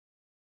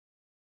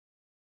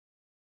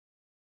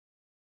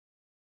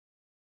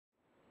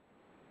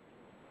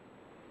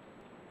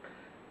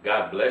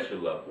God bless you,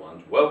 loved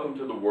ones. Welcome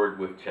to the Word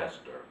with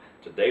Chester.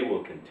 Today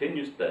we'll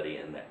continue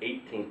studying the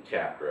 18th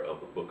chapter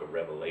of the book of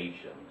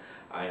Revelation.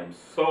 I am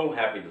so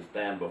happy to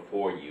stand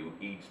before you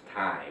each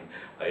time.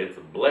 It's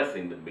a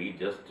blessing to me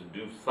just to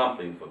do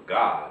something for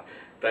God.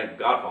 Thank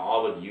God for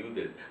all of you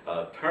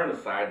that turn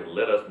aside to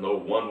let us know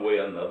one way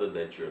or another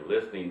that you're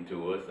listening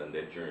to us and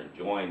that you're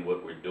enjoying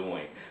what we're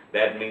doing.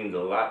 That means a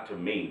lot to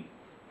me.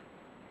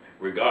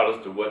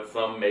 Regardless to what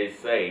some may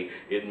say,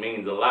 it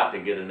means a lot to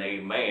get an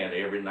amen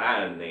every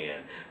now and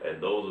then.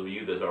 And those of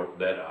you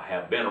that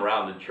have been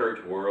around the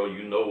church world,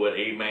 you know what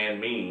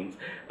amen means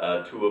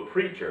to a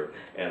preacher.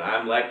 And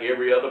I'm like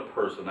every other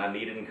person. I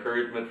need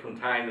encouragement from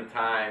time to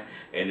time,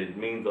 and it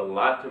means a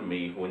lot to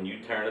me when you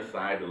turn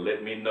aside to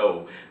let me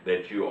know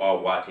that you are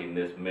watching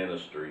this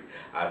ministry.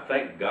 I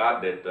thank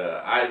God that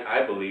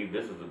I believe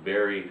this is a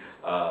very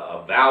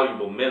a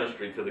valuable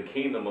ministry to the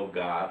kingdom of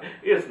God.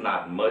 It's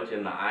not much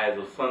in the eyes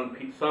of some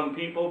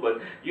people,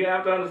 but you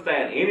have to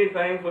understand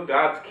anything for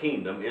God's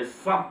kingdom is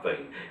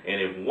something.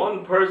 And if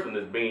one person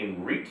is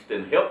being reached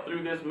and helped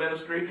through this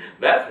ministry,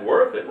 that's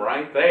worth it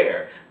right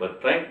there.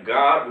 But thank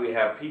God we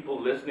have people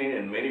listening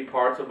in many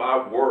parts of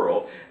our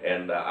world,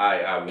 and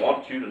I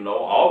want you to know,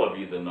 all of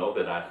you to know,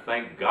 that I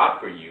thank God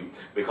for you,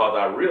 because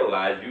I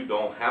realize you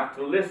don't have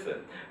to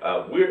listen.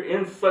 We're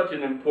in such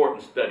an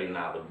important study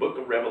now, the book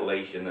of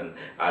Revelation, and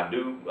I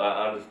do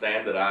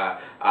understand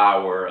that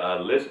our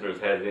listeners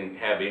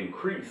have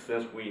increased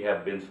since we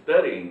have been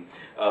studying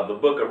the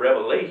book of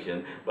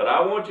Revelation. But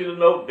I want you to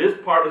know this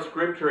part of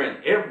Scripture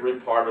and every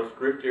part of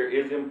Scripture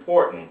is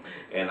important.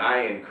 And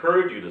I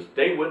encourage you to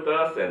stay with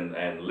us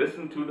and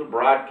listen to the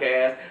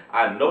broadcast.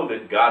 I know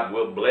that God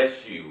will bless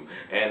you.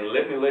 And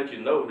let me let you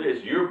know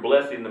this, you're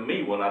blessing to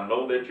me when I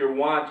know that you're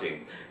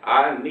watching.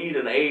 I need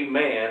an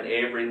amen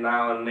every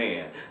now and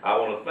then. I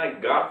want to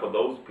thank God for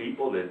those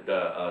people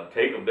that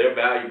take of their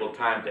valuable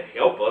time to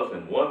help us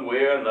in one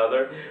way or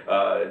another.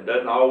 It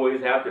doesn't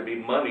always have to be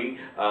money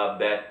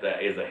that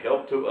is a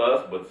help to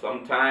us, but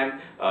sometimes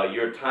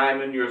your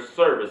time and your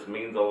service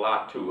means a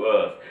lot to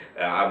us.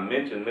 I've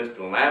mentioned Mr.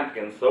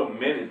 Lampkin so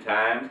many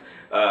times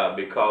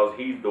because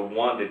he's the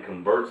one that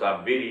converts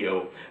our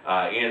video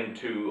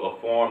into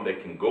a form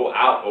that can go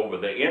out over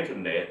the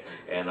internet,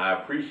 and I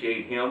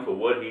appreciate him for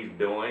what he's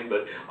doing.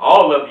 But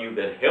all of you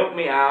that help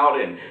me out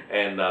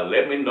and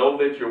let me know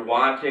that you're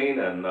watching,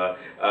 and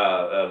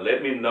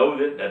let me know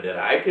that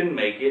I can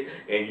make it,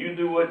 and you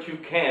do what you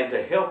can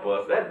to help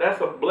us,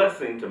 that's a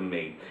blessing to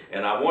me.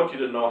 And I want you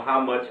to know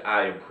how much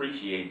I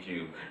appreciate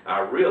you. I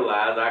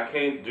realize I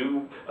can't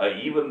do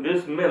even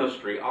this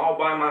ministry all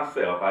by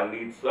myself. I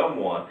need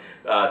someone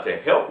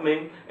to help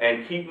me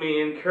and keep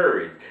me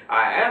encouraged.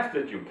 I ask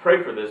that you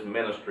pray for this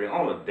ministry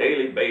on a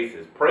daily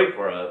basis. Pray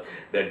for us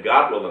that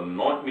God will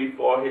anoint me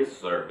for His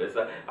service.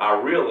 I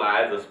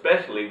realize,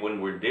 especially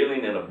when we're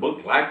dealing in a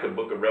book like the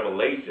book of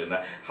Revelation,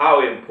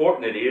 how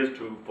important it is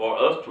for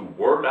us to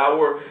word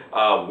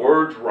our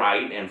words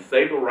right and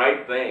say the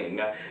right thing,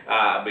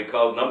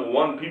 because number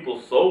one,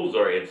 people's souls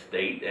are at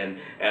stake,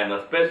 and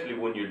especially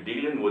when you're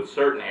dealing with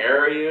certain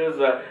areas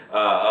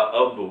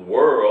of the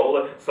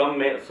world,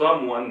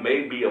 someone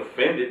may be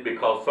offended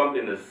because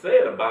something is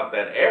said about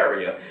that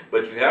area.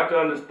 But you have to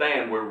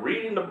understand, we're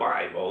reading the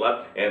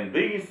Bible, and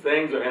these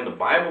things are in the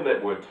Bible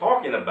that we're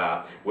talking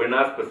about. We're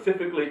not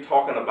specifically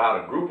talking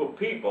about a group of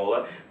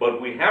people,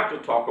 but we have to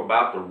talk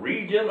about the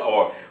region,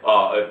 or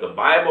if the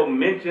Bible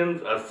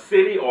mentions a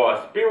city or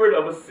a spirit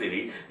of a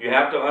city, you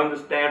have to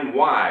understand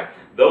why.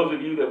 Those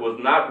of you that was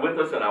not with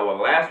us in our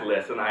last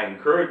lesson, I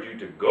encourage you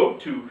to go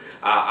to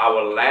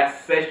our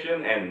last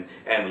session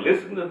and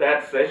listen to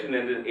that session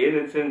in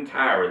its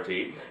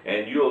entirety,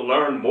 and you'll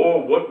learn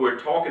more what we're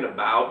talking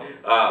about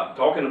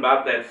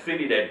that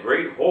city, that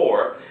great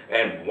whore,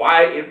 and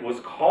why it was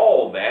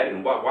called that,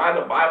 and why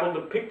the Bible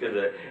depicted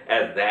it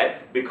as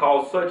that,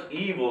 because such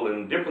evil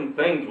and different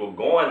things were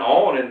going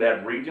on in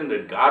that region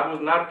that God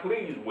was not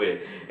pleased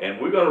with. And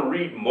we're going to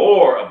read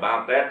more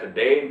about that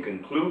today and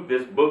conclude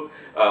this book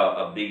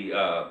of the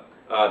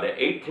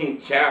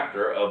 18th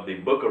chapter of the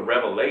book of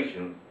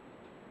Revelation.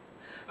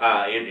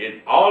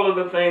 All of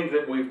the things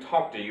that we've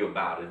talked to you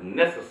about is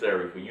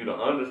necessary for you to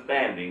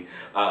understand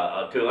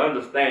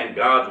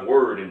God's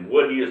word and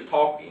what He is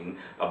talking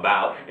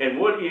about and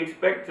what He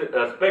expects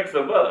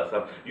of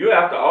us. You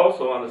have to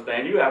also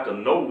understand, you have to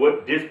know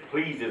what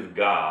displeases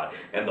God.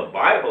 And the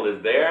Bible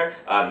is there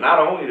not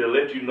only to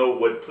let you know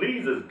what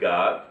pleases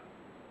God,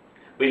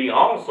 but He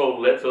also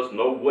lets us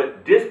know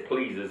what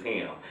displeases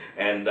Him.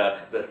 And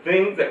the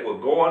things that were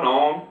going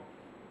on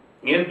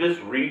in this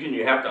region,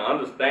 you have to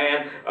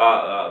understand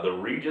the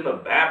region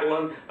of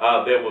Babylon,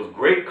 there was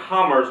great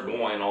commerce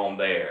going on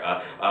there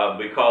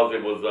because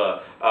it was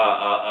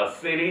a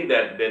city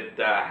that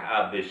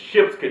the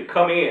ships could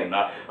come in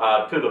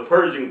to the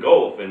Persian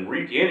Gulf and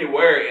reach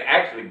anywhere,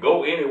 actually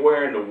go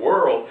anywhere in the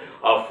world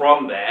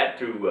from that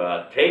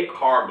to take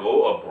cargo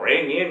or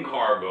bring in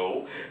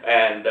cargo.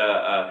 And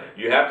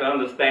you have to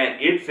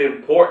understand its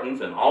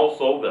importance, and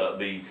also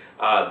the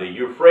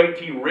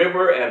Euphrates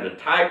River and the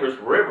Tigris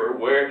River,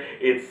 where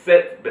it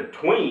sits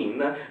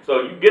between.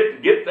 So you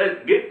get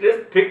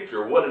this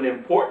picture what an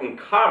important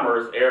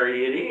commerce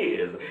area it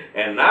is.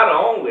 And not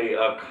only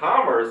a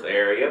commerce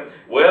area,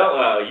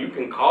 well, you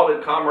can call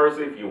it commerce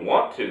if you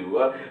want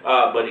to,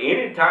 but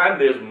anytime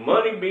there's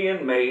money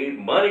being made,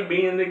 money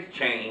being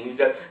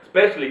exchanged,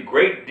 especially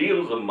great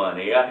deals of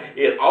money,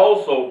 it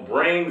also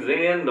brings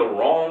in the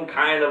wrong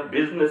kind of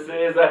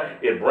businesses.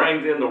 It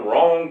brings in the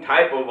wrong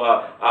type of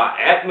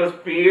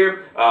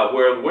atmosphere.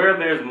 Where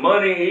there's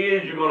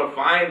money you're going to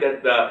find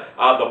that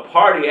the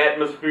party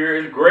atmosphere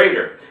is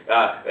greater.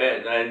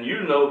 And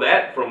you know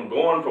that from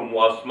going from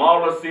a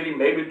smaller city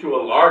maybe to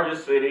a larger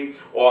city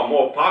or a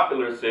more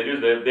popular city,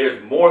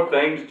 there's more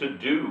things to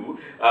do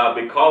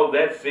because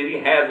that city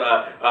has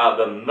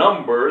the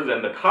numbers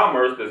and the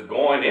commerce that's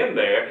going in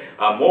there.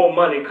 More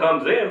money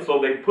comes in, so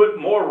they put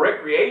more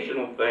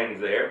recreational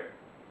things there.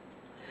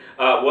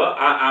 Well,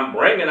 I'm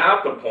bringing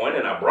out the point,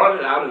 and I brought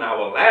it out in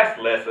our last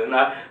lesson,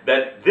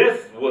 that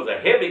this was a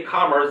heavy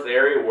commerce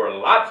area where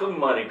lots of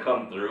money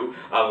come through.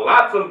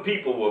 Lots of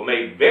people were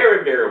made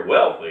very, very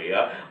wealthy,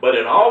 but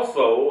it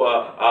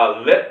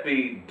also let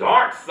the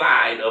dark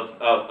side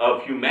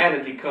of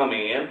humanity come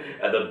in,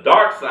 the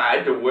dark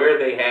side to where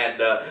they had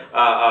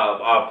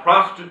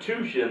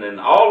prostitution and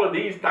all of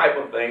these type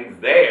of things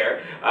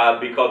there,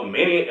 because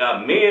many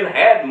men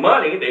had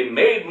money, they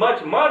made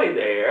much money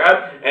there,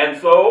 and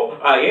so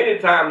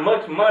anytime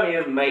much money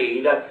is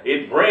made,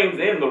 it brings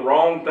in the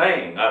wrong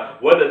thing,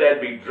 whether that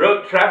be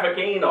drug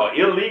trafficking or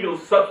illegal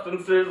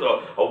substances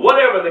or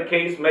whatever the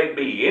case may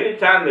be.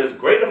 Anytime there's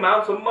great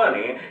amounts of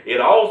money,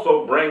 it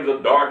also brings a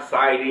dark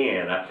side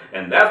in.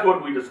 And that's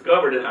what we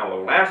discovered in our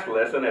last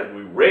lesson as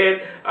we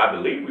read, I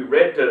believe we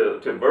read to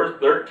verse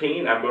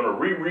 13. I'm going to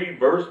reread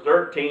verse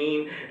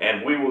 13,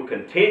 and we will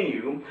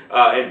continue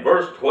in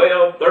verse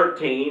 12,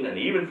 13, and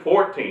even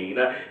 14.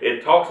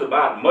 It talks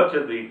about much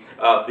of the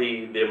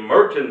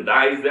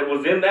merchandise that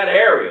was in that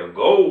area,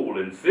 gold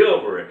and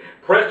silver and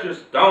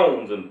precious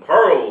stones and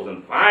pearls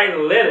and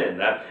fine linen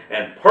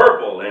and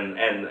purple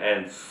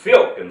and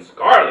silk and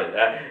scarlet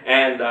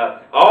and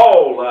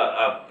all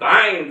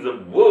kinds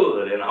of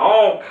wood and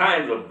all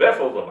kinds of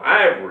vessels of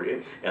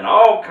ivory and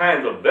all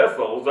kinds of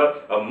vessels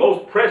of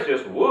most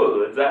precious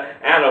woods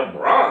and of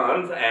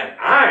bronze and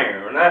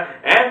iron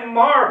and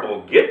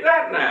marble. Get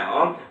that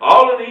now.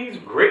 All of these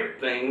great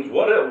things.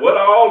 What are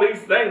all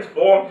these things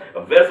for?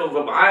 Vessels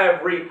of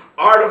ivory,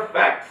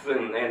 artifacts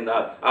and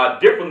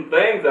different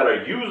things that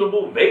are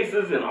usable,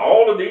 vases and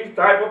all of these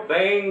type of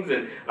things,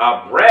 and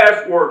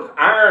brass works,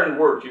 iron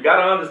works. You got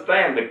to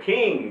understand the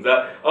kings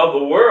of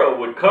the world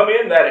would come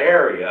in that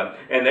area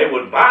and they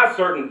would buy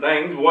certain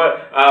things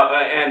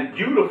and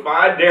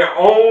beautify their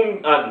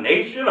own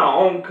nation,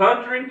 our own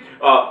country,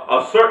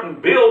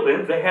 certain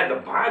buildings. They had to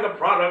buy the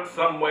products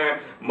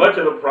somewhere. Much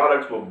of the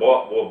products were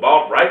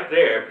bought right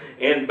there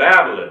in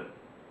Babylon.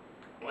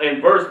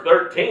 In verse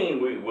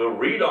 13, we will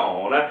read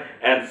on,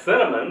 and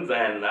cinnamons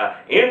and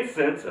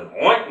incense and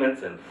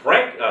ointments and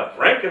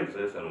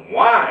frankincense and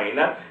wine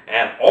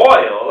and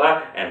oil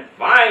and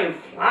fine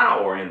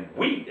flour and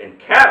wheat and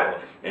cattle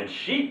and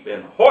sheep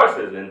and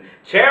horses and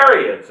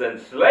chariots and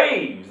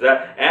slaves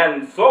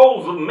and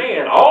souls of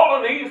men. All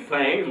of these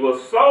things were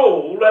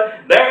sold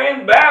there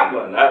in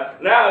Babylon.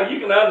 Now you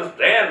can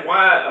understand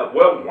why,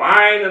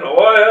 wine and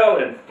oil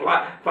and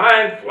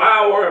fine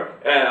flour,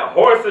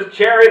 horses,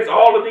 chariots,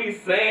 all of these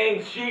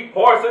things, sheep,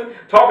 horses,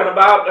 talking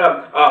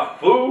about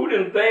food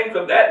and things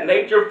of that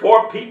nature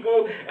for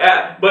people,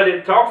 but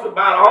it talks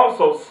about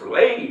also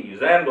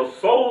slaves and the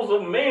souls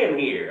of men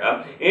here.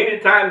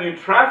 Anytime you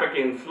traffic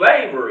in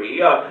slavery,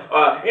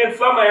 in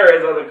some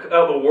areas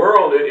of the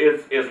world,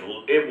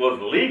 it was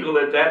legal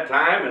at that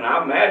time, and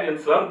I imagine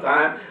some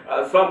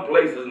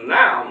places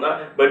now.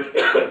 But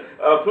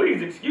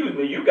please excuse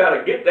me, you got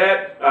to get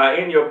that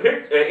in your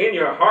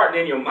heart and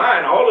in your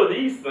mind. All of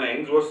these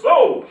things were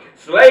sold.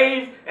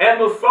 Slaves and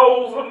the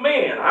souls of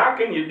men. How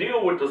can you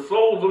deal with the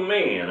souls of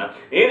men?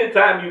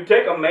 Anytime you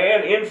take a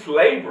man in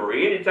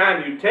slavery,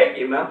 anytime you take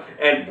him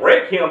and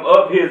break him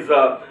of his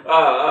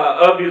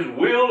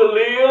will to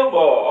live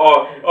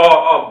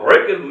or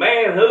break his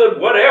manhood,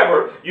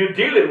 whatever, you're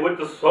dealing with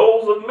the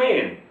souls of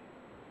men.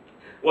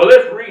 Well,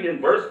 let's read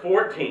in verse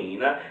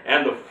 14,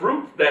 and the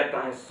fruits that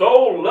thy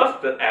soul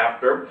lusted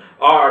after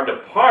are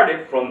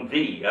departed from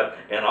thee,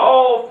 and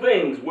all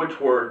things which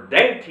were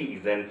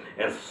dainties and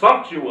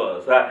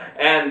sumptuous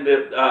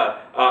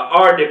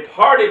are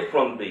departed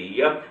from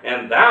thee,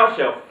 and thou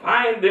shalt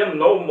find them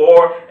no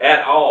more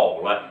at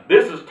all.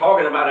 This is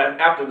talking about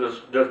after the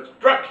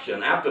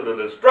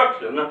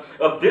destruction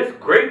of this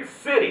great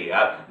city.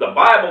 The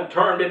Bible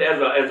termed it as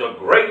a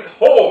great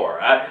whore.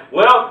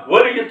 Well,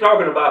 what are you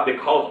talking about?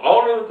 Because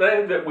all of the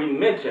things that we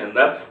mentioned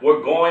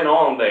were going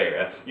on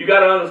there. You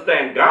got to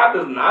understand, God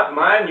does not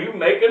mind you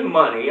making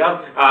money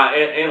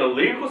in a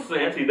legal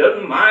sense. He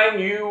doesn't mind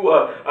you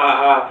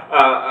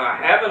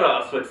having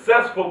a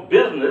successful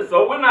business.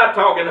 So we're not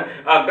talking,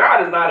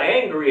 God is not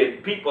angry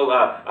at people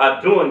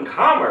doing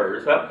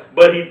commerce,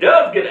 but he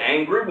does get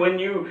angry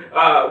angry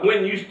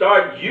when you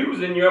start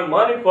using your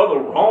money for the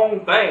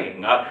wrong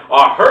thing,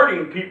 or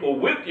hurting people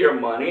with your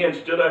money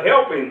instead of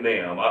helping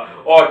them,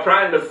 or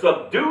trying to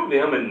subdue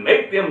them and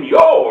make them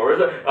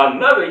yours,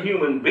 another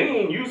human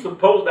being. You're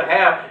supposed to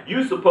have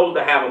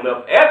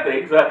enough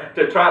ethics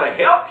to try to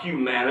help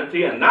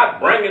humanity and not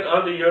bring it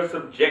under your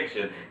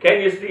subjection.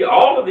 Can you see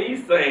all of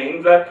these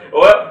things?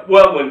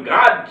 Well, when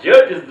God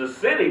judges the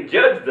city,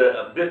 judges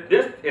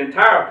this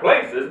entire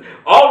places,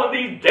 all of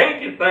these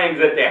dainty things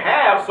that they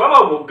have, some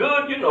of them were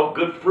good. You know,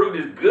 good fruit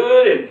is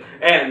good,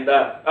 and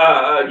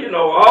you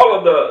know, all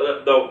of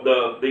the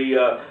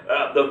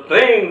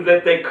things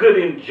that they could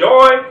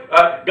enjoy.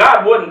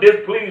 God wasn't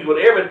displeased with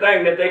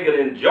everything that they could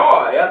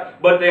enjoy,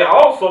 but they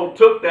also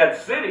took that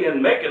city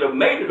and made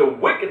it a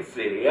wicked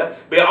city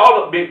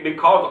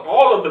because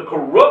all of the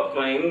corrupt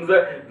things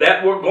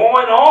that were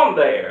going on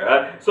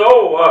there.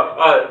 So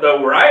the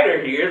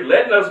writer here is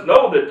letting us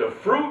know that the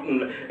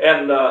fruit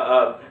and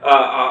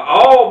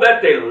all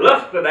that they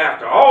lusted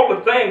after, all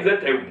the things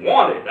that they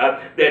wanted,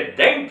 their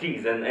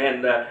dainties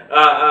and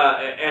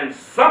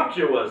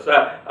sumptuous,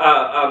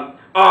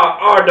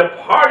 are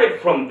departed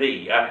from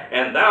thee,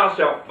 and thou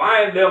shalt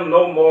find them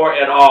no more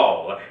at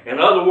all. In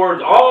other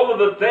words, all of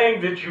the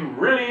things that you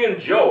really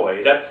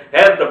enjoyed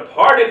have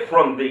departed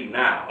from thee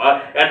now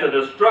at the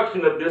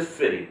destruction of this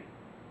city.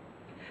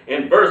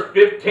 In verse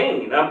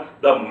 15,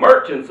 the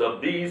merchants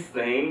of these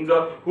things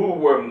who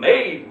were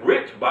made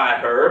rich by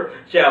her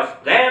shall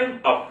stand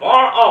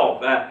afar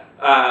off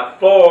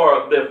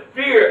for the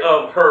fear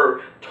of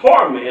her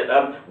torment,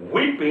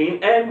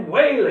 weeping and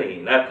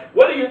wailing.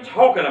 What are you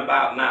talking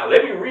about now?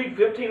 Let me read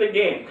 15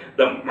 again.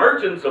 The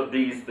merchants of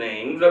these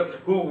things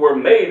who were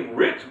made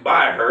rich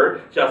by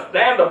her shall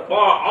stand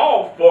afar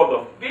off for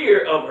the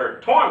fear of her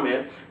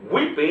torment,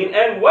 weeping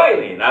and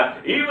wailing.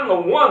 Even the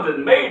ones that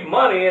made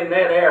money in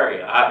that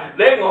area,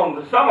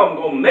 some of them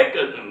going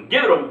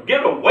to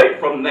get away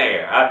from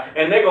there,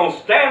 and they're going to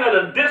stand at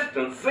a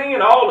distance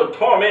seeing all the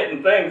torment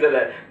and things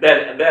that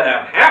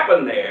have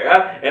happened there,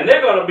 and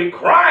they're going to be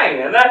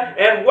crying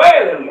and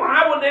wailing.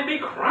 Why would they be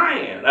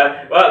crying?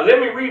 Let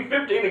me read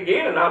 15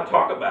 again and I'll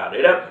talk about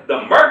it.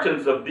 The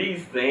merchants of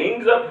these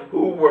things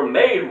who were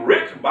made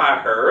rich by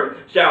her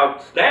shall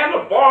stand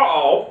afar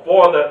off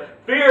for the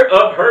fear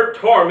of her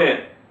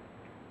torment.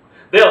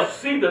 They'll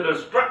see the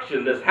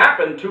destruction that's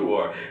happened to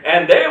her,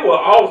 and they will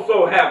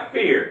also have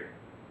fear.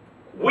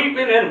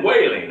 Weeping and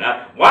wailing.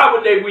 Why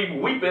would they be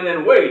weeping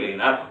and wailing?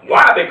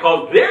 Why?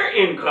 Because their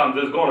incomes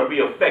is going to be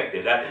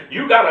affected.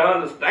 You got to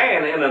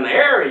understand, in an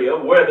area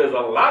where there's a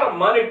lot of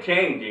money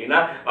changing,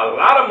 a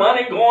lot of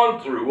money going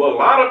through, a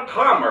lot of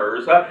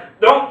commerce,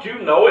 don't you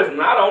know it's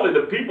not only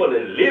the people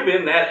that live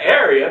in that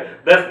area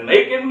that's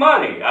making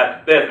money.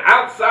 There's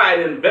outside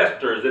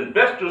investors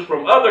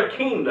from other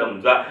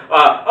kingdoms,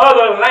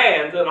 other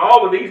lands, and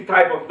all of these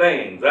type of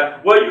things.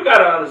 Well, you got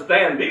to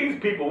understand, these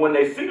people, when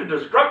they see the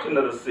destruction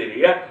of the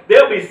city,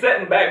 they'll be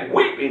sitting back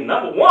weeping.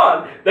 Number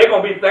one, they're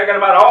going to be thinking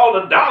about all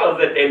the dollars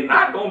that they're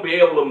not going to be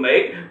able to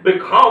make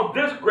because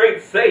this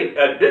great city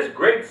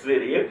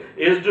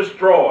is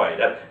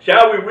destroyed.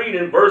 Shall we read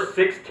in verse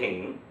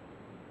 16?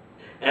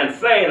 And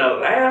saying,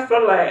 alas,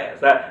 alas,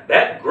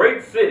 that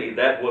great city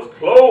that was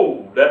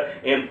clothed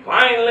in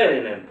fine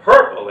linen and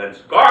purple and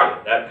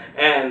scarlet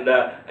and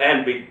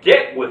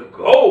bedecked with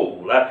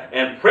gold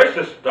and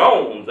precious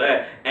stones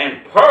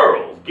and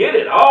pearls. Get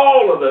it?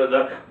 All of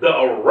the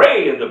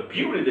array and the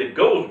beauty that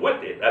goes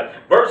with it.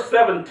 Verse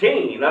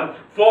 17,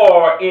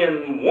 for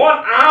in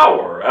 1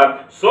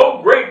 hour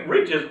so great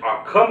riches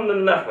are come to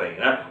nothing.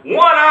 1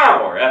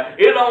 hour.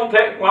 It don't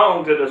take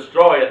long to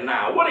destroy it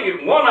now.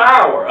 1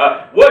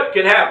 hour. What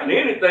can happen?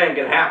 Anything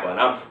can happen.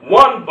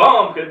 One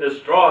bomb could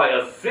destroy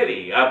a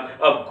city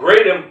of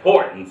great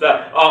importance,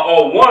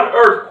 or one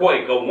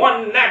earthquake, or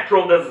one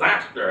natural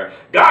disaster.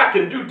 God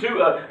can do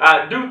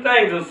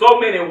things in so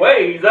many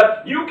ways.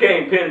 You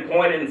can't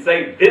pinpoint it and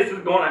say this is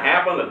going to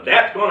happen or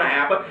that's going to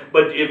happen.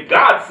 But if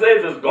God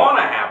says it's going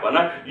to happen,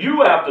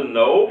 you have to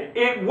know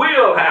it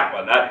will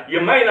happen.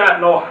 You may not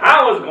know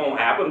how it's going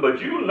to happen,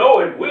 but you know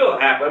it will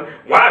happen.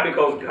 Why?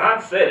 Because God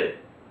said it.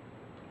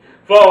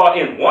 For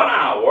in 1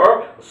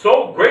 hour,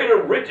 so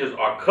greater riches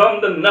are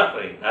come to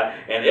nothing,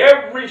 and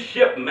every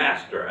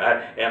shipmaster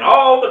and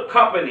all the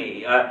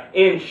company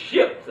in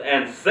ships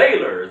and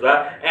sailors,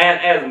 and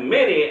as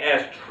many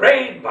as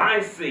trade by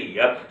sea,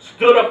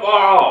 stood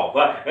afar off.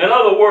 In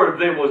other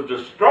words, it was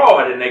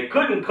destroyed, and they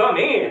couldn't come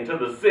into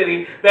the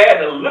city. They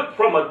had to look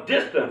from a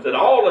distance at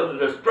all of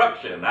the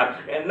destruction,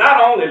 and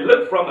not only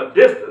look from a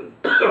distance,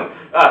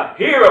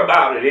 hear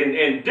about it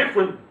in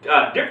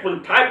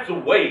different types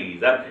of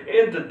ways.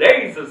 In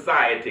today's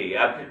society,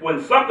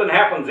 when something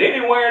happens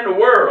anywhere in the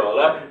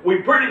world,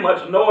 we pretty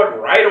much know it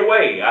right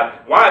away.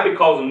 Why?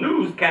 Because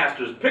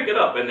newscasters pick it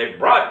up and they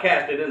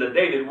broadcast it in the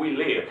day that we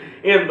live.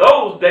 In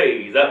those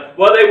days,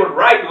 they would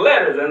write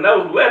letters, and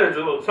those letters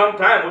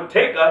sometimes would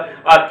take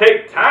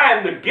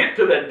time to get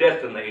to their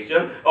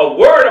destination. A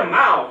word of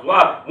mouth,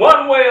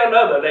 one way or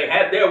another, they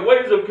had their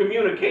ways of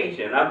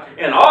communication,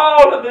 and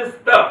all of this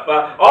stuff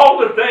all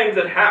the things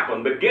that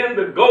happened began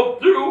to go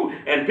through,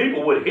 and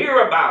people would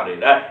hear about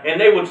it, and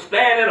they would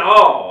stand in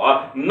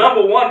awe.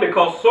 Number one,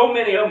 because so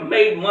many of them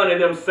made money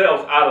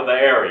themselves out of the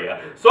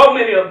area. So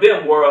many of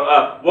them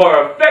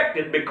were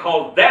affected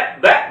because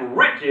that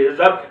riches,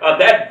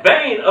 that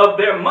vein of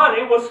their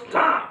money was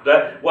stopped.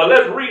 Well,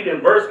 let's read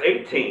in verse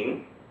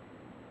 18.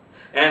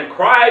 And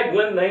cried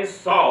when they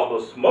saw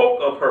the smoke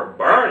of her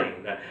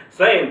burning,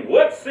 saying,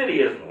 what city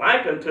is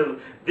like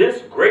unto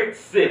this great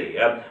city?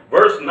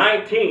 Verse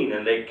 19,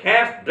 and they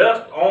cast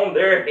dust on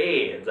their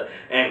heads,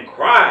 and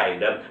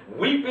cried,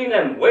 weeping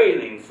and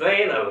wailing,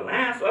 saying,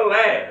 alas,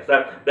 alas,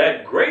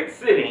 that great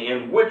city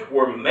in which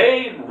were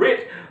made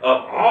rich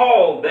of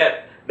all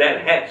that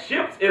had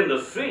ships in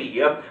the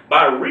sea,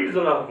 by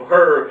reason of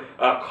her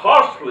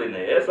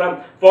costliness,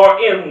 for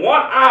in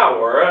 1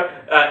 hour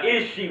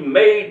is she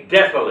made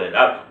desolate.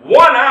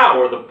 1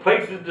 hour the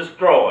place is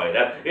destroyed.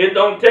 It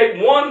don't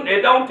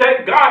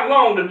take God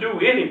long to do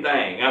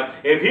anything.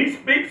 If he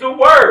speaks a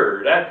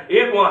word,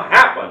 it will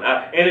happen,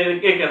 and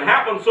it can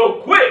happen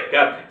so quick.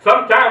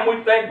 Sometimes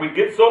we think we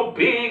get so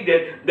big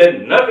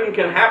that nothing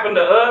can happen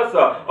to us,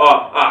 or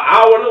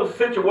our little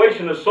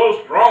situation is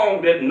so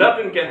strong that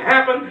nothing can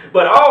happen,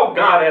 but all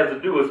God has to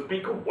do is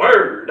speak a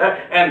word,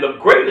 and the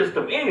greatest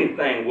of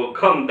anything will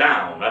come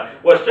down.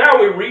 Well, shall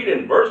we read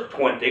in verse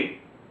 20?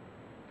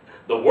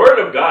 The word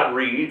of God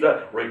reads,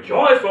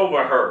 rejoice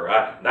over her,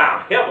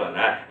 thou heaven,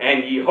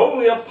 and ye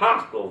holy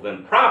apostles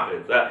and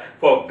prophets,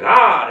 for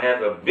God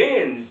has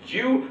avenged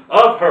you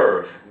of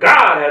her.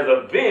 God has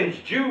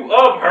avenged you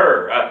of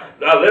her.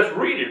 Let's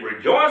read it.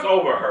 Rejoice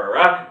over her,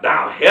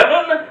 thou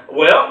heaven.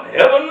 Well,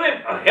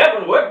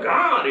 heaven where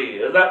God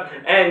is,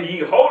 and ye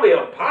holy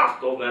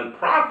apostles and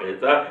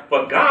prophets,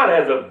 for God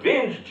has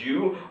avenged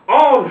you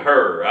on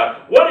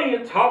her. What are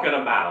you talking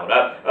about?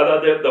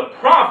 The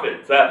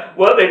prophets,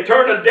 well, they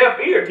turned a deaf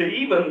ear to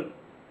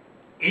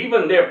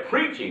even their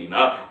preaching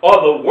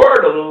or the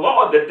word of the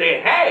Lord that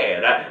they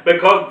had,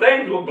 because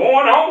things were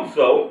going on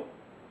so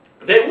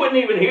they wouldn't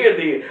even hear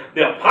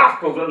the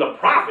apostles and the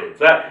prophets.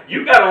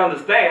 You got to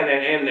understand,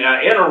 and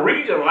in a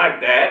region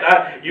like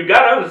that, you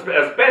got to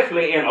understand,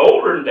 especially in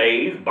older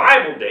days,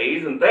 Bible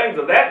days, and things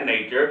of that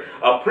nature,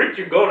 a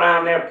preacher go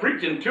down there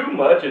preaching too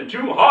much and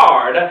too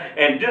hard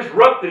and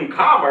disrupting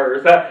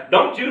commerce.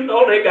 Don't you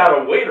know they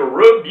got a way to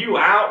rub you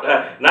out?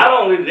 Not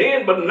only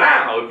then, but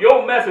now. If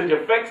your message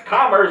affects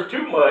commerce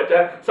too much,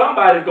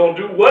 somebody's going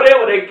to do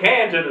whatever they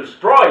can to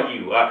destroy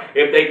you.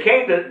 If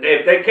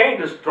they can't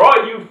destroy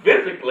you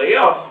physically,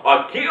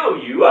 or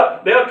kill you,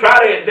 they'll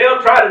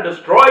try to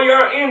destroy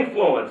your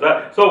influence,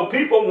 so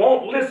people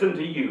won't listen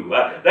to you.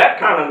 That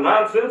kind of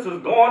nonsense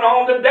is going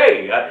on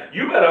today.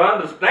 You better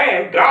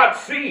understand, God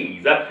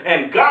sees,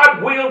 and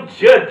God will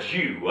judge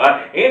you.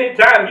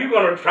 Anytime you're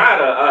going to try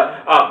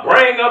to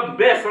bring up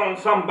mess on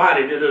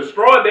somebody to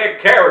destroy their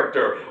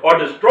character or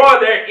destroy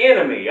their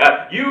enemy,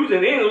 using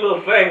any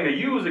little thing to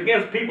use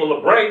against people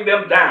to bring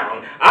them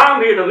down,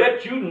 I'm here to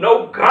let you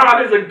know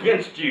God is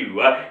against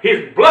you.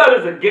 His blood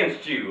is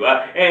against you.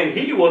 And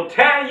he will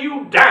tear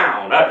you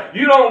down.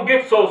 You don't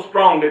get so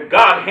strong that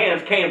God's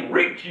hands can't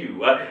reach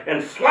you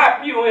and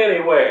slap you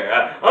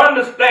anywhere.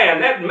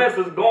 Understand that mess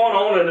is going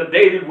on in the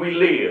day that we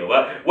live.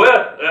 I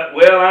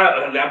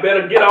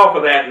better get off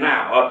of that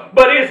now.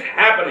 But it's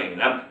happening.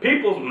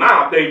 People's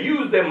mouth, they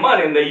use their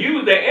money and they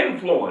use their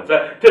influence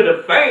to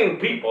defame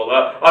people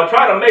or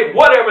try to make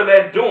whatever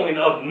they're doing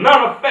of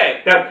none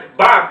effect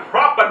by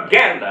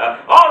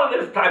propaganda. All of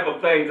this type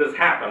of things is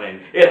happening.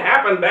 It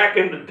happened back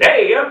in the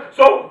day,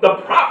 so the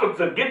prophets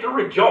will get to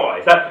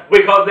rejoice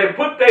because they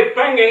put their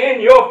finger in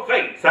your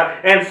face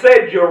and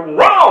said you're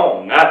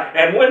wrong.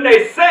 And when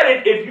they said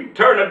it, if you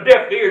turn a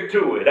deaf ear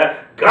to it,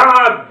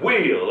 God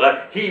will.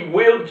 He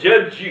will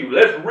judge you.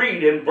 Let's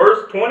read in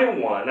verse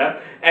 21.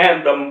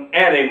 And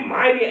a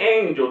mighty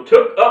angel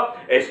took up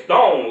a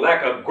stone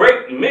like a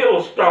great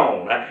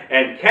millstone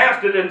and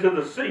cast it into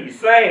the sea,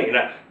 saying,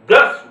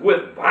 thus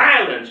with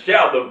violence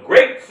shall the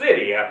great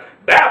city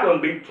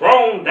Babylon be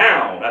thrown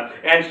down,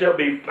 and shall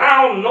be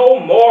found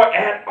no more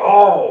at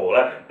all.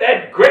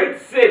 That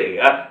great city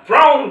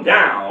thrown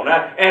down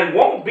and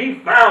won't be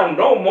found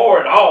no more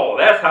at all.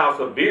 That's how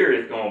severe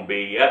it's going to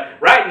be.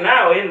 Right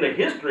now in the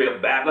history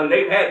of Babylon,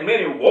 they've had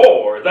many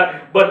wars,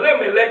 but let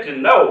me let you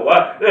know,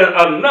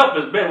 enough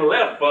has been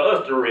left for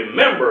us to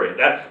remember it.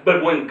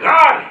 But when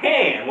God's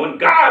hand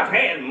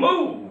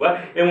move,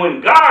 and when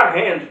God's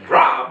hands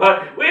drop,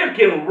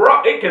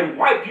 it can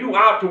wipe you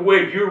out to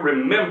where you're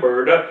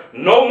remembered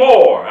no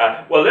more.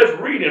 Well, let's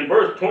read in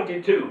verse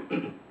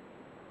 22.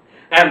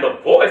 And the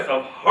voice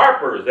of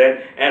harpers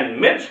and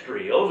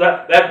minstrels,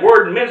 that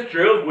word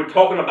minstrels, we're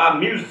talking about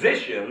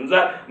musicians,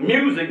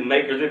 music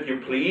makers, if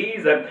you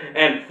please,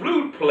 and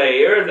flute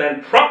players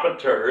and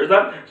trumpeters,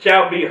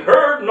 shall be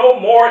heard no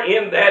more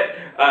in that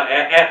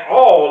at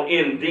all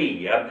in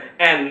thee,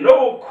 and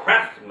no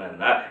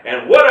craftsman,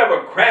 and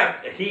whatever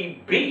craft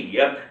he be,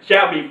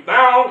 shall be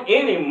found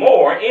any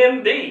more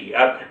in thee,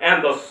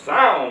 and the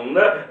sound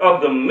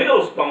of the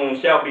millstone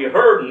shall be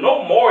heard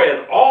no more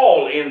at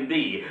all in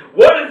thee.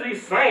 What is he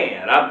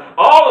saying?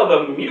 All of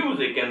the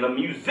music and the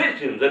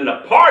musicians and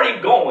the party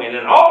going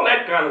and all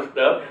that kind of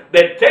stuff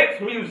that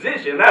takes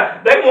musicians,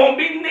 they won't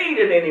be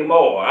needed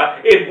anymore.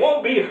 It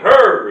won't be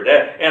heard.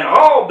 And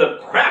all the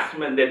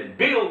craftsmen that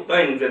build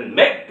things and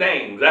make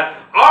things,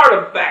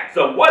 artifacts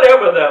or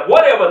whatever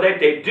that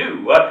they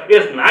do,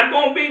 it's not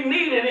going to be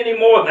needed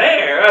anymore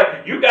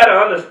there. You got to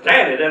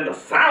understand it. And the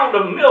sound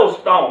of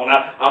millstone,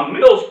 a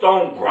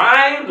millstone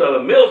grinds or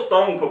the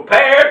millstone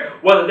prepared,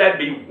 whether that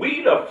be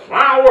wheat or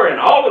flour and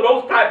all of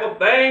those type of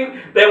things,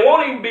 there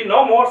won't even be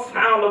no more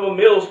sound of a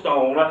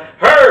millstone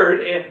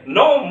heard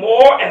no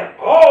more at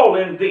all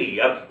in thee.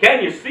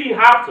 Can you see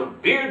how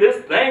severe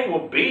this thing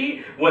will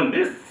be when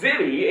this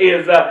city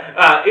is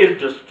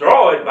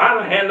destroyed by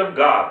the hand of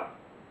God?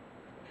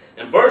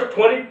 In verse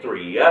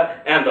 23,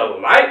 and the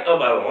light of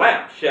a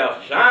lamp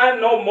shall shine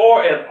no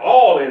more at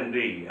all in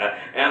thee,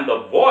 and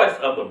the voice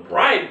of the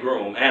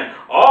bridegroom and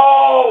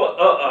all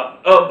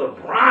of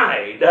the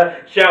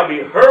bride shall be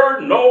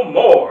heard no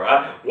more.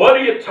 What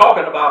are you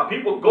talking about?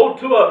 People go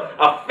to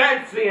a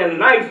fancy and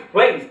nice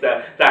place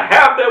to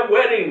have their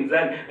weddings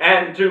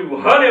and to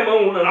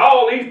honeymoon and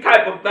all these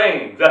type of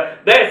things.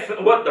 That's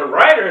what the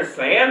writer is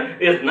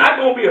saying is not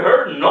going to be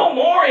heard no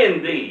more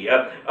in thee.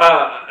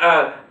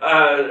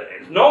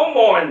 No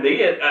more in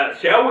thee.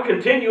 Shall we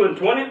continue in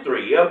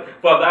 23?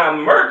 For thy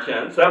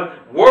merchants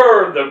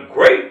were the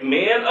great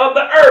men of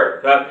the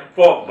earth.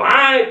 For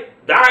by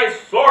thy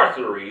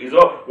sorceries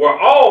were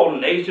all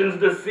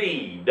nations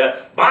deceived.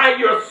 By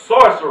your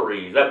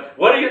sorceries.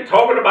 What are you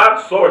talking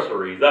about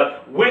sorceries?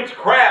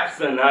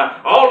 Witchcrafts and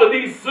all of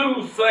these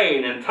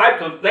soothsaying and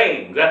types of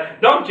things.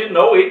 Don't you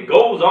know it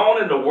goes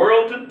on in the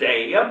world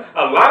today?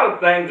 A lot of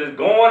things is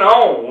going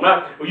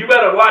on. You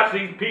better watch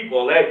these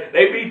people.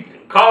 They be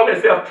call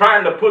themselves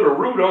trying to put a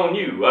root on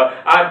you.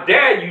 I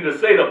dare you to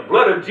say the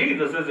blood of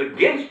Jesus is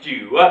against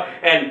you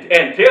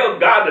and tell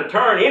God to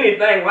turn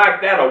anything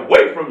like that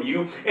away from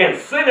you and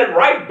send it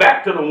right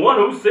back to the one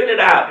who sent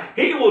it out.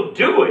 He will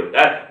do it.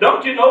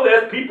 Don't you know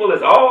there's people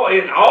that's all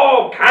in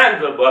all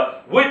kinds of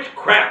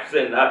witchcrafts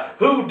and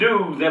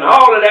hoodoos and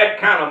all of that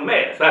kind of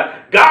mess.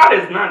 God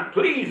is not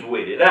pleased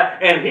with it,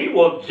 and he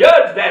will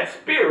judge that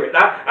spirit.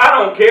 I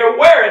don't care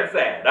where it's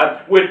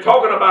at. We're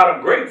talking about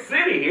a great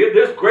city here.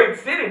 This great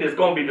city that's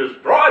going to be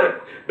destroyed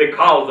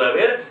because of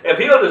it. If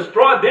he'll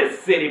destroy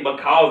this city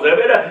because of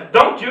it,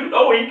 don't you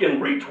know he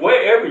can reach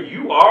wherever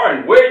you are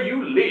and where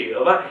you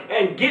live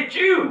and get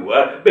you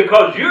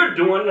because you're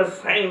doing the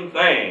same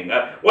thing.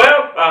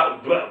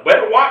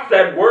 Better watch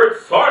that word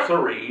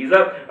sorceries,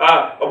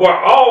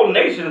 where all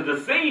nations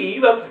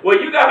deceive.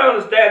 Well, you got to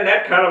understand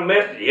that kind of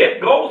message. It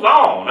goes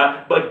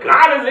on, but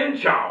God is in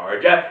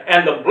charge,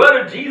 and the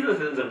blood of Jesus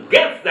is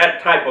against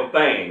that type of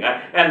thing,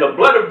 and the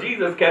blood of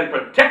Jesus can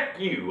protect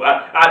you.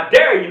 I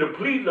dare you to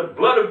plead the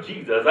blood of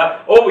Jesus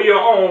over your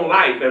own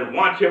life and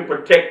watch him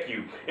protect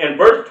you. In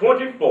verse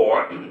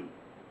 24,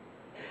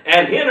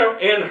 and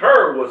in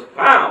her was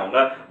found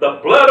the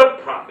blood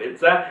of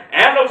prophets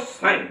and of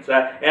saints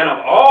and of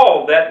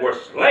all that were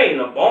slain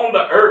upon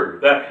the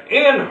earth.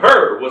 In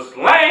her was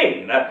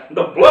slain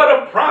the blood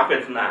of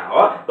prophets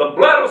now, the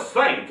blood of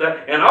saints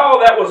and all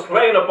that was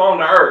slain upon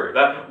the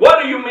earth.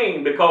 What do you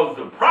mean? Because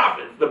the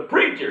prophets, the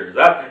preachers,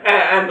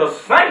 and the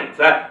saints,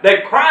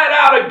 they cried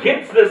out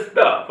against this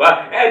stuff,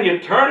 and you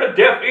turn a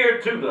deaf ear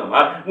to them.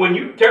 When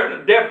you turn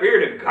a deaf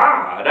ear to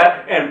God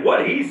and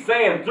what he's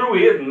saying through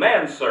his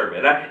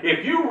manservant,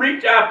 if you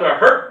reach out to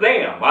hurt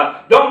them,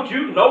 don't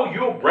you know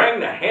you'll bring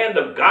the hand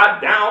of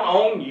God down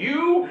on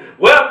you?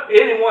 Well,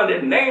 anyone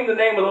that name the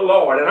name of the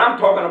Lord, and I'm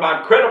talking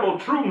about credible,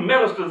 true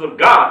ministers of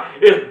God,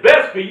 it's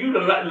best for you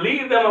to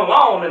leave them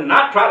alone and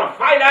not try to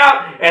fight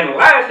out and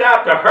lash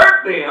out to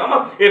hurt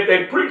them. If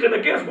they're preaching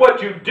against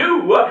what you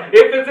do,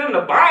 if it's in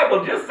the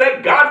Bible, just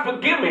say, God,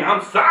 forgive me,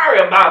 I'm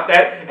sorry about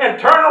that, and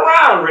turn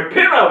around,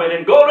 repent of it,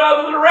 and go the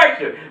other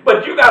direction.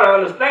 But you got to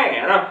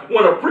understand,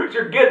 when a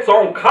preacher gets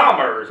on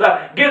commerce,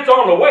 gets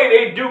on the way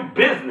they do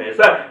business,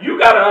 you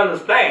got to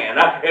understand,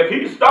 if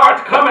he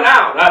starts coming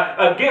out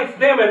against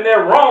them and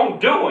their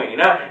wrongdoing,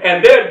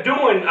 and they're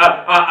doing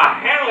a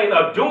handling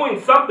of doing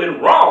something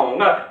wrong,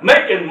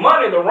 making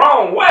money the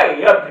wrong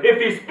way,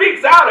 if he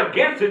speaks out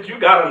against it, you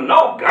got to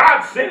know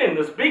God sent him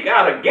to speak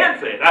out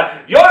against it.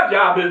 Your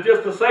job is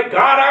just to say,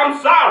 God,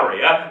 I'm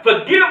sorry.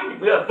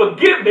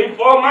 Forgive me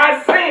for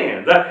my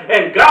sins.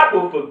 And God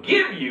will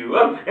forgive you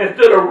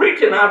instead of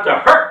reaching out to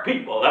hurt hurt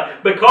people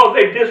because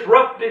they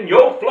disrupting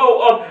your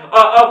flow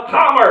of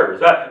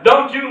commerce.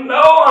 Don't you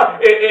know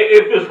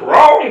if it's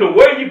wrong the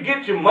way you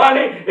get your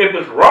money, if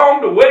it's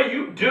wrong the way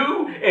you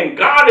do, and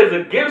God is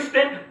against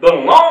it, the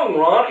long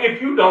run,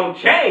 if you don't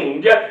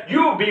change,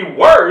 you'll be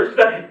worse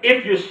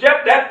if you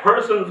shut that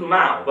person's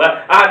mouth.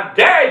 I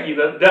dare you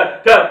to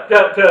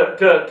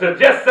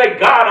just say,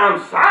 God, I'm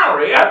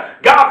sorry.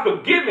 God,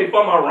 forgive me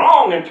for my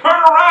wrong, and turn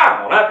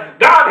around.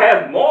 God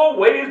has more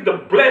ways to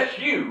bless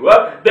you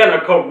than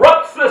a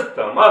corrupt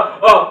system,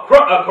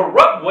 a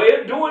corrupt way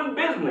of doing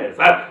business.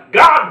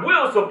 God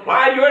will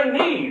supply your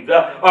needs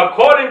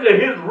according to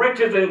his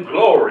riches and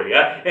glory.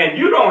 And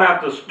you don't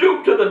have to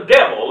stoop to the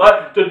devil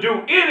to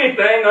do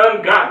anything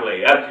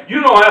ungodly.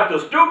 You don't have to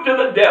stoop to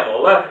the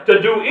devil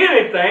to do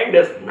anything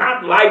that's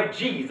not like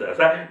Jesus.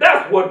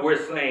 That's what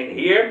we're saying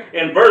here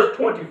in verse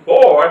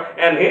 24.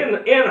 And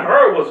in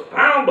her was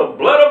found the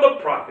blood of the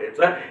prophets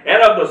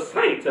and of the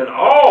saints and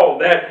all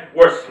that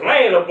were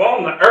slain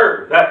upon the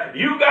earth.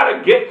 You got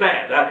to get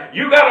that.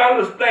 You got to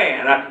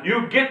understand.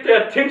 You get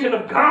the attention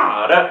of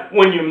God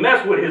when you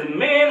mess with his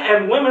men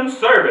and women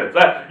servants.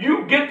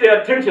 You get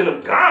the attention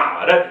of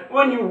God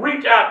when you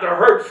reach out to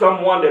hurt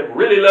someone that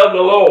really loves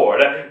the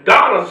Lord.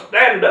 God will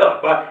stand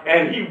up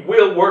and he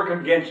will work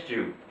against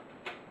you.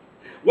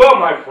 Well,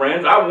 my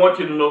friends, I want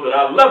you to know that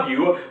I love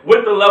you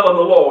with the love of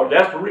the Lord.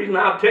 That's the reason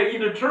I'll tell you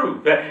the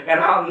truth. And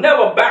I'll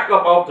never back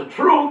up off the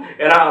truth,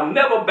 and I'll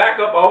never back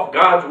up off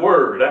God's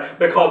word,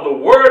 because the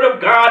word of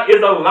God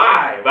is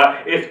alive.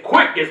 It's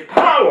quick, it's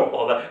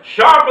powerful,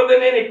 sharper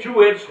than any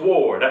two-edged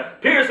sword,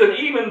 piercing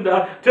even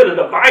to the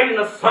dividing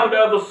asunder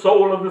of the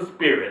soul of the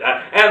spirit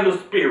and the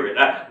spirit.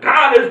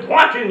 God is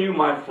watching you,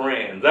 my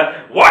friends.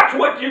 Watch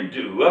what you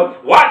do.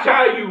 Watch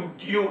how you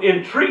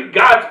entreat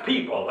God's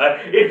people.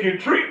 If you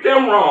treat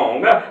them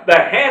wrong, the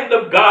hand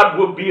of God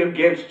will be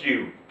against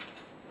you.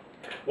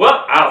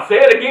 Well, I'll say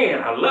it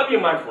again. I love you,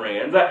 my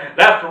friends.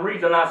 That's the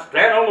reason I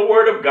stand on the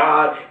word of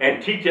God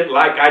and teach it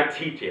like I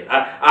teach it.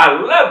 I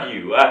love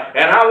you,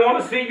 and I want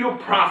to see you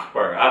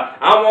prosper.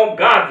 I want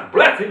God's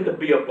blessing to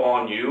be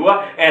upon you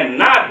and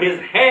not his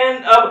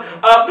hand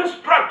of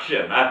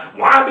destruction.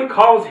 Why?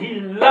 Because he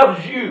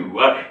loves you.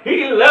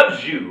 He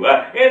loves you,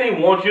 and he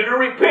wants you to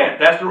repent.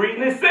 That's the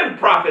reason he sent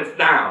prophets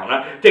down,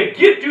 to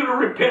get you to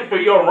repent for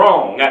your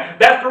wrong.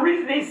 That's the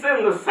reason he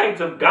sent the saints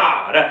of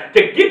God,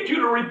 to get you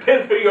to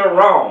repent for your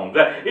wrong.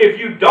 If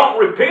you don't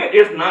repent,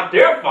 it's not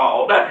their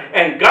fault,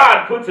 and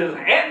God puts his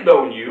hand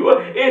on you,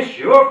 it's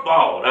your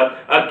fault.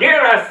 Again,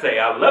 I say,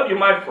 I love you,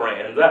 my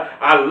friends.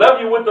 I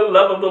love you with the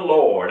love of the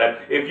Lord.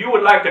 If you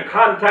would like to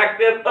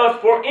contact us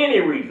for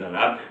any reason,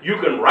 you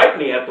can write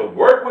me at the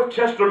Word with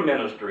Chester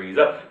Ministries,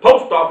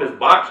 Post Office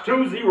Box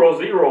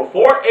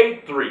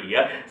 200483,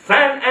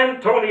 San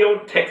Antonio,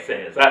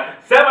 Texas,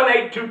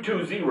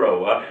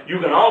 78220. You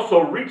can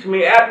also reach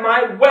me at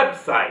my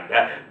website,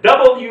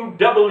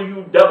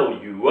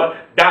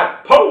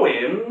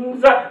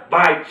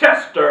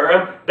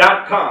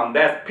 www.poemsbychester.com.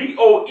 That's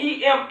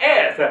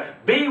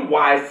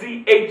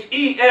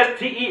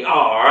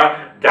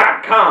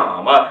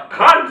POEMSBYCHESTER.com.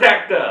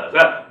 Contact us.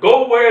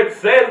 Go where it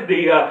says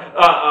the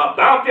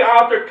Bounty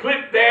Author.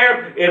 Click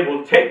there. It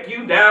will take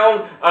you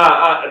down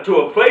to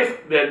a place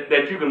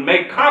that you can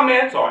make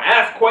comments or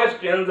ask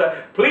questions.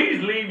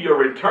 Please leave your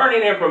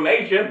returning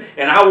information,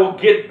 and I will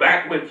get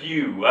back with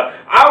you.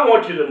 I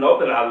want you to know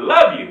that I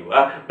love you.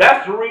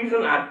 That's the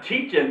reason I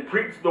teach and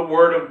preach the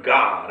Word of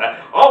God.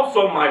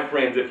 Also, my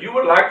friends, if you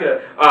would like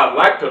to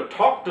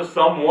talk to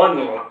someone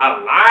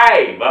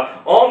alive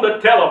on the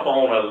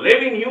telephone, a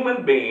living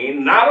human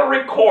being, not a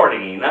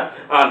recording,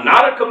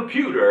 not a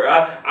computer,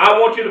 I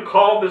want you to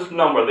call this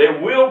number. There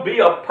will be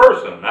a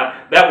person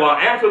that will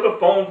answer the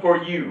phone for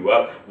you.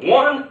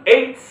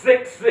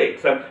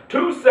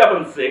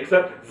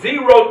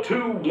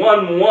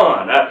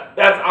 1-866-276-0211.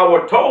 That's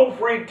our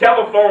toll-free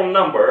telephone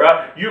number.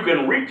 You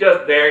can reach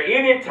us there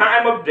any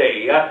time of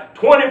day,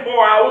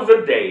 24 hours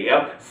a day,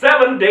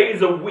 7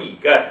 days a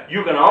week.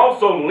 You can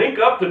also link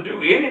up to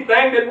do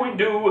anything that we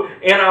do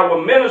in our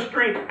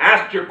ministry.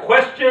 Ask your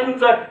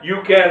questions.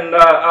 You can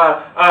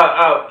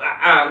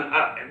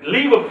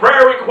leave a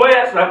prayer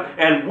request,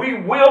 and we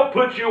will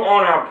put you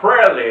on our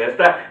prayer list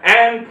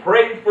and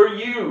pray for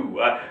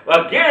you.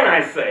 Again,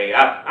 I say,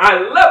 I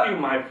love you,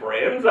 my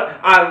friends.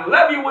 I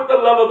love you with the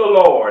love of the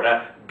Lord.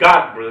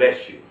 God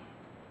bless you.